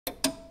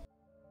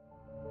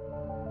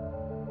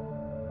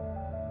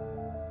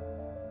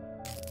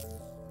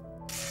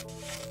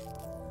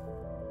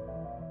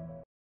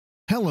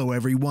Hello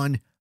everyone,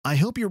 I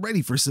hope you're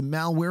ready for some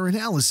malware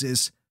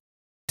analysis.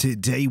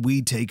 Today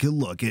we take a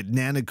look at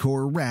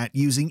NanoCore Rat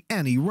using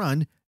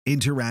ANY.RUN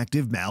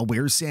interactive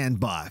malware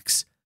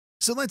sandbox.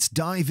 So let's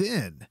dive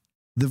in.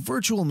 The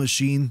virtual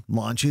machine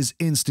launches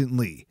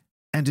instantly,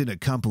 and in a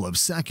couple of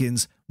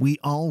seconds we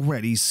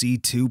already see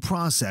two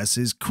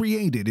processes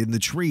created in the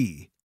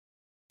tree.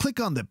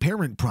 Click on the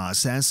parent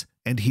process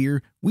and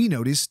here we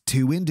notice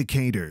two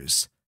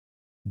indicators.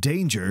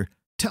 Danger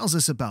tells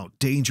us about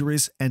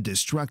dangerous and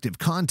destructive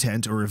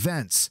content or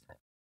events.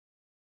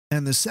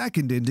 And the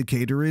second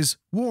indicator is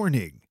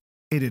warning.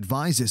 It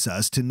advises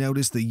us to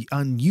notice the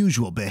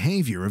unusual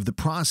behavior of the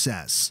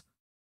process.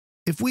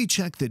 If we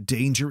check the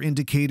danger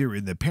indicator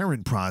in the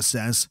parent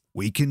process,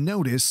 we can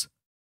notice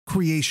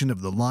creation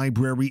of the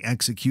library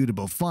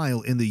executable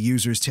file in the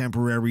user's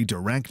temporary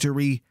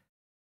directory,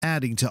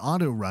 adding to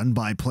ANY.RUN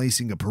by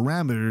placing a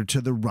parameter to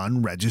the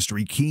run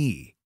registry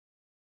key.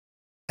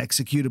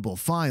 Executable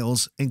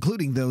files,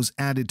 including those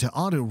added to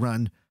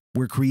ANY.RUN,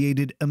 were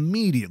created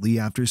immediately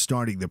after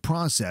starting the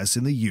process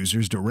in the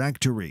user's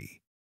directory.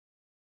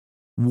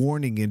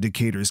 Warning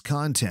indicators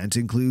content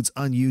includes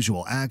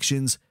unusual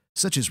actions,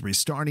 such as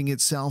restarting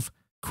itself,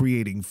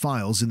 creating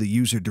files in the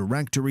user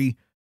directory,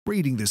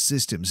 reading the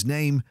system's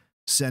name,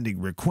 sending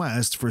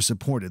requests for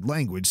supported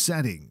language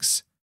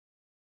settings.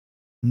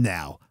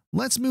 Now,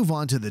 let's move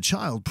on to the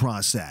child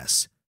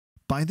process.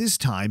 By this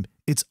time,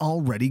 it's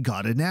already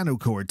got a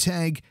NanoCore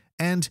tag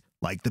and,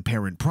 like the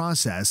parent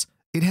process,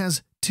 it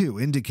has two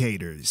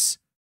indicators.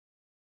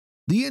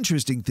 The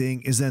interesting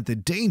thing is that the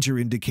danger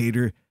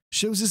indicator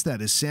shows us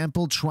that a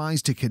sample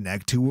tries to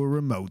connect to a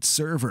remote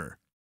server.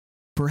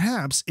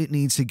 Perhaps it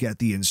needs to get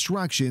the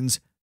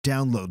instructions,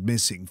 download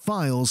missing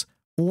files,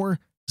 or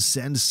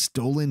send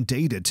stolen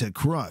data to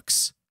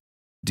crooks.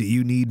 Do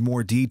you need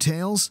more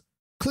details?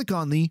 Click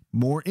on the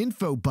More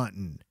Info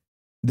button.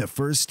 The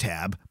first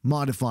tab,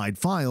 Modified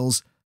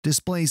Files,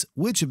 displays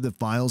which of the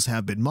files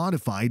have been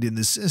modified in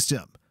the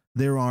system.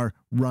 There are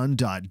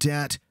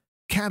run.dat,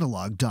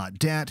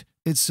 catalog.dat,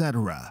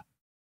 etc.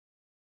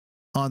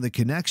 On the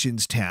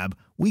Connections tab,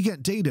 we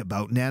get data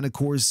about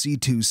NanoCore's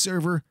C2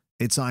 server,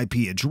 its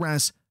IP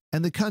address,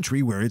 and the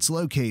country where it's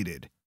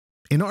located.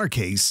 In our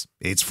case,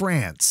 it's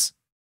France.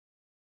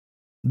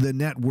 The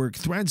Network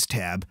Threads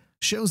tab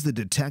shows the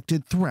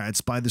detected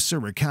threats by the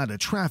Suricata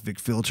traffic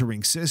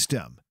filtering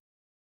system.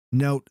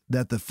 Note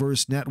that the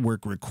first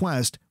network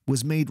request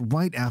was made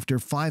right after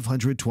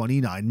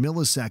 529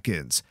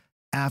 milliseconds,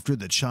 after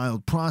the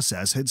child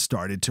process had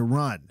started to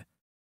run.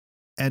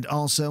 And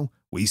also,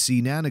 we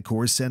see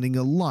NanoCore sending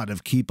a lot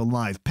of keep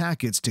alive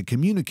packets to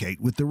communicate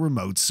with the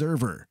remote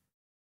server.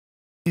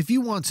 If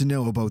you want to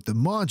know about the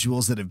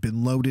modules that have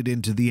been loaded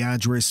into the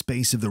address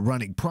space of the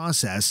running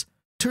process,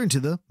 turn to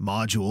the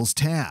Modules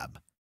tab.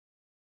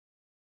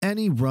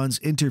 ANY.RUN's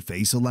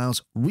interface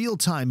allows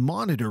real-time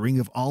monitoring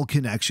of all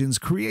connections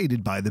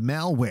created by the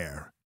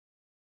malware.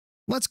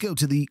 Let's go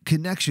to the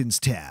Connections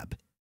tab.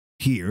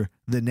 Here,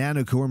 the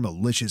NanoCore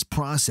malicious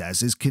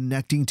process is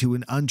connecting to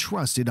an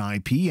untrusted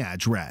IP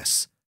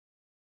address.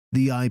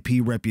 The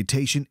IP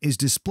reputation is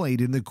displayed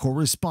in the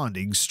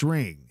corresponding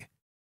string.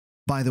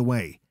 By the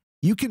way,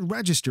 you can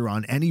register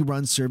on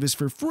ANY.RUN service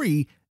for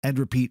free and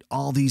repeat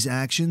all these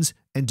actions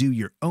and do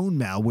your own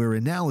malware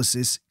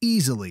analysis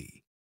easily.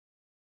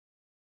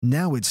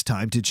 Now it's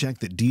time to check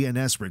the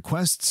DNS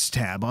Requests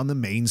tab on the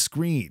main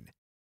screen.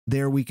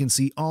 There we can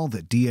see all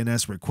the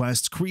DNS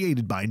requests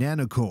created by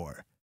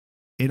NanoCore.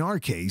 In our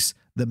case,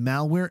 the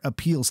malware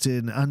appeals to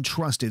an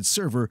untrusted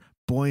server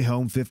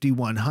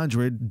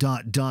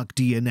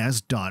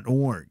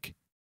boyhome5100.docdns.org.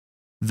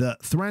 The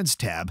Threads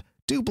tab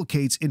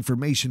duplicates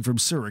information from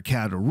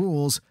Suricata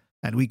rules,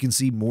 and we can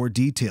see more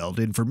detailed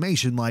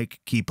information like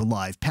keep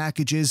alive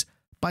packages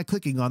by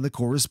clicking on the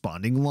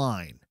corresponding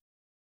line.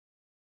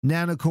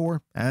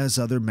 NanoCore, as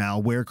other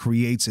malware,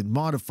 creates and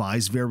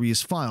modifies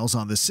various files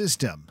on the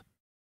system.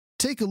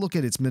 Take a look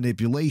at its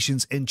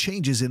manipulations and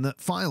changes in the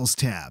Files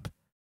tab.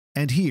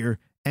 And here,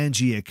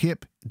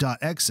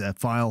 ngekip.exe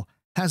file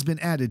has been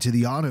added to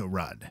the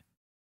ANY.RUN.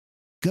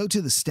 Go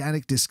to the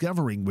Static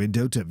Discovering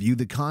window to view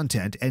the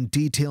content and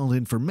detailed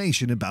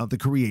information about the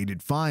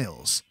created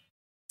files.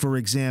 For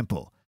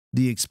example,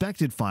 the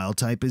expected file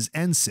type is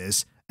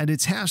NSYS and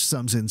its hash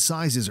sums and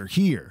sizes are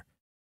here.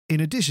 In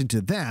addition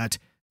to that,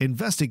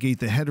 investigate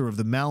the header of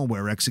the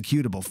malware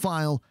executable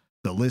file,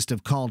 the list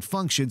of called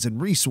functions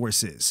and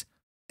resources,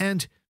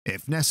 and,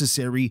 if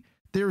necessary,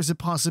 there is a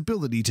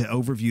possibility to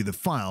overview the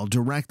file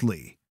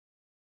directly.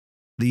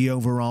 The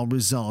overall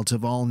result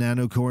of all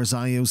NanoCore's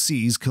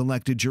IOCs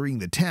collected during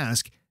the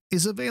task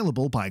is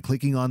available by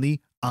clicking on the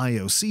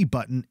IOC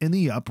button in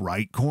the upper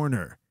right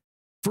corner.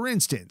 For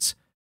instance,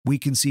 we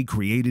can see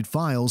created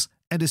files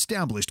and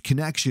established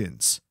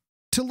connections.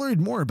 To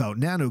learn more about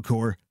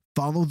NanoCore,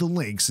 follow the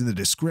links in the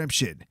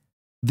description.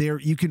 There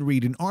you can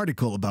read an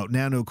article about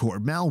NanoCore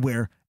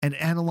malware and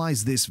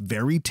analyze this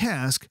very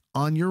task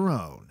on your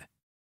own.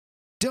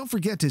 Don't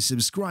forget to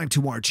subscribe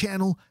to our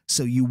channel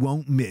so you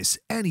won't miss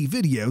any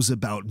videos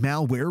about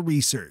malware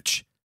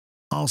research.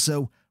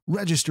 Also,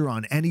 Register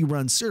on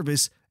ANY.RUN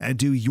service and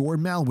do your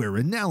malware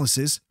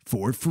analysis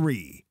for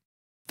free.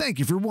 Thank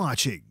you for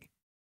watching.